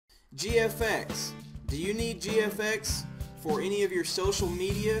GFX. Do you need GFX for any of your social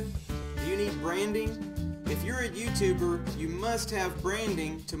media? Do you need branding? If you're a YouTuber, you must have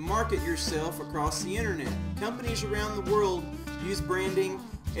branding to market yourself across the internet. Companies around the world use branding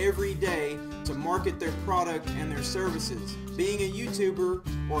every day to market their product and their services. Being a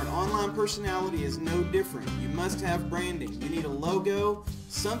YouTuber or an online personality is no different. You must have branding. You need a logo,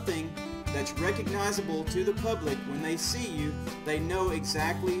 something that's recognizable to the public. When they see you, they know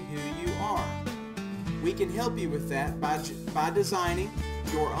exactly who you are. We can help you with that by designing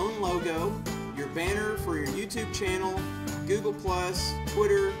your own logo, your banner for your YouTube channel, Google+,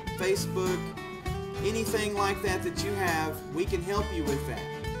 Twitter, Facebook, anything like that that you have. We can help you with that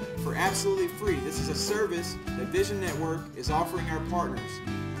for absolutely free. This is a service that Vision Network is offering our partners.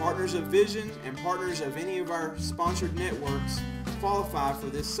 Partners of Vision and partners of any of our sponsored networks qualify for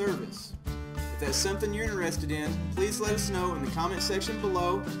this service. If that's something you're interested in, please let us know in the comment section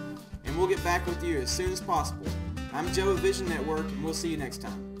below, and we'll get back with you as soon as possible. I'm Joe of Vision Network, and we'll see you next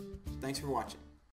time. Thanks for watching.